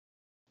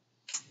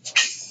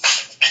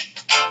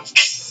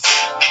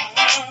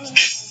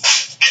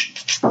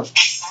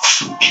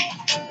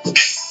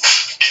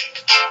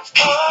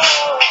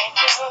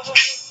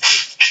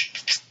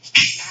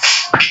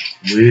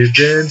We've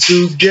been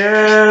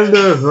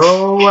together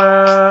a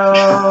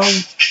while,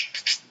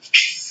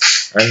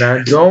 and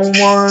I don't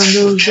want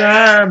to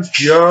tramp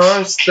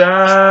your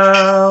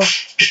style.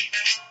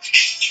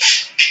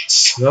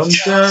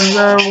 Sometimes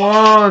I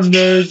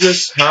wonder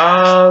just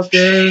how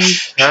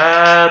things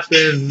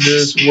happen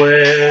this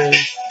way.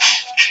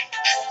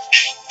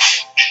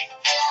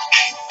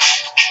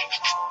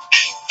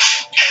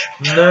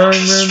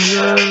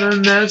 The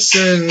next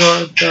thing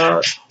I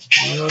thought,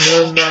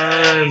 the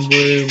night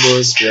we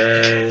would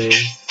stay.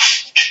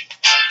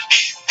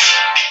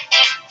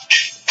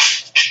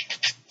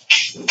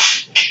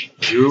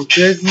 You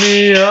pick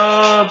me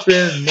up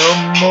in the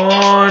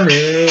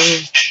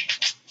morning,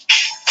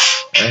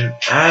 and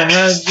I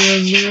had the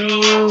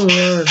moon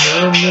in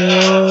the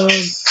moon.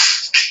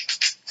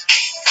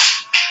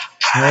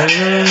 I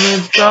never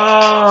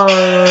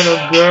thought a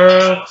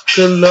girl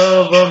could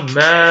love a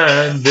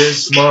man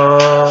this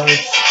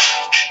much.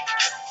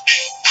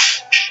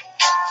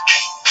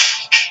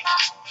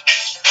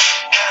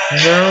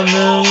 Now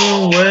no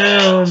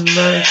well,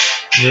 man,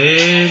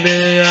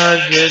 maybe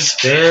I just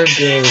can't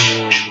get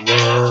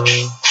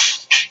it.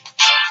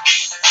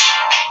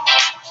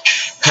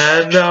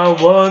 And I'm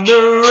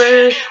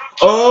wondering,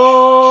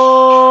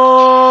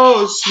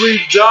 oh,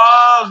 sweet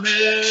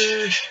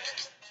darling,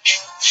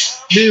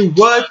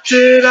 what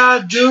did I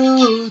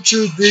do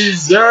to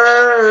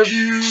deserve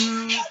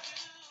you?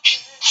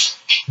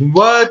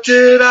 What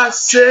did I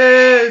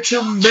say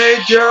to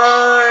make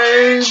your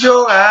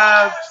angel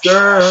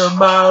after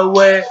my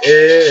way?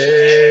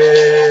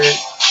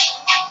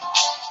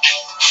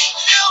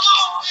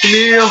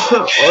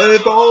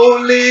 If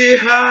only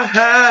I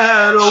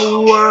had a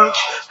world,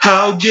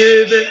 I'll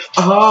give it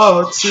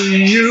all to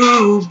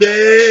you,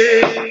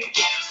 babe.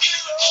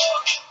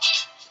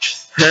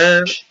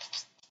 And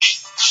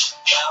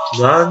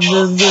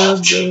running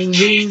the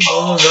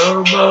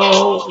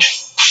road,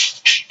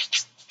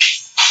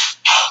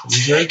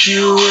 take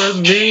you with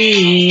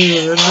me,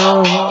 you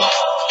know.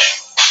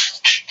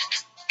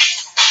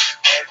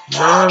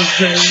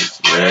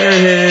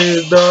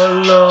 Pray the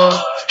Lord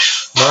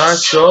my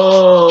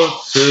soul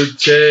to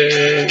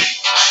take.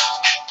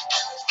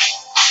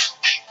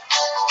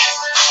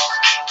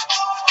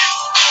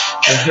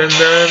 And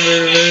then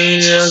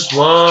there's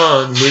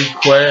one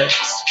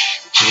request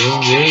to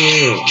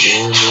me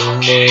in the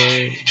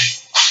name.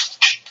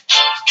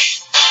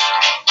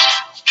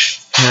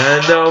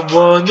 And I'm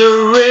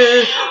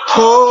wondering,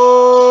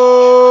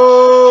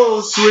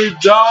 oh, sweet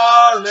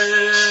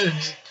darling,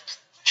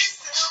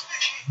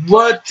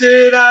 what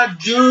did I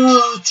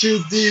do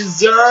to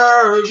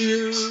deserve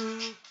you?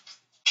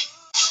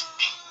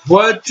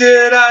 What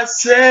did I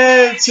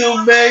say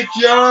to make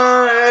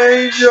your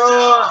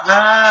angel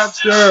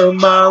after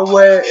my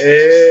way?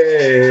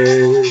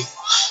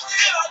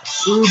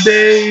 Ooh,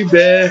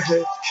 baby,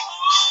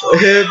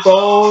 if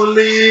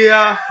only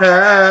I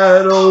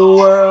had a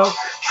world,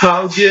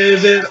 I'll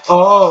give it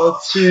all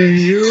to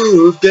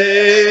you,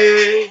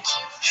 babe.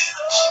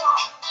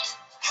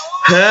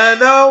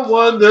 And I'm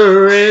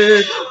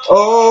wondering,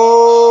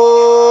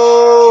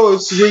 oh,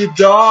 sweet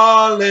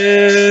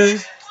darling,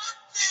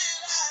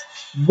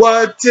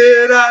 what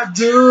did I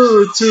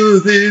do to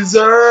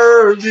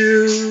deserve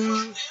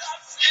you?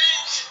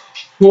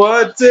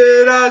 What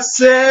did I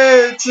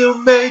say to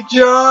make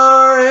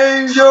your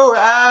angel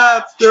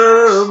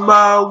after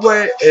my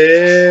way?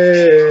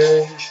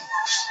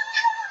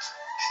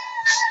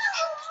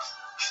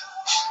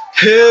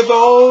 If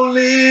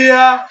only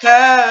I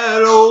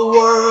had a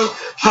world,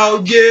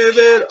 I'll give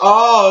it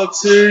all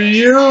to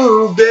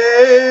you,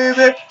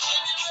 baby.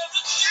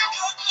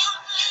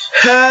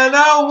 And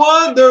I'm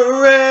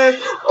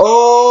wondering,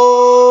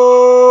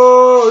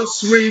 oh,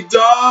 sweet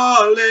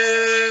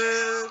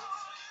darling,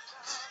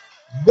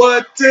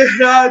 what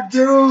did I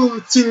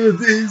do to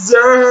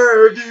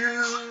deserve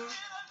you?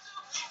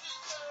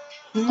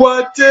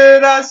 What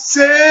did I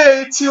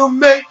say to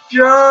make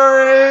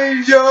your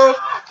angel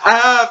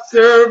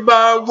after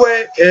my way?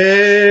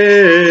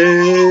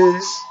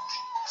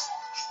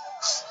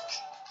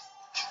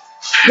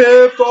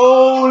 If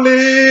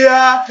only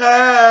I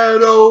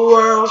had a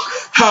world,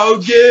 I'll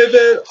give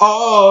it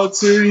all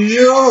to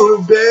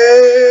you,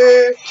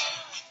 babe.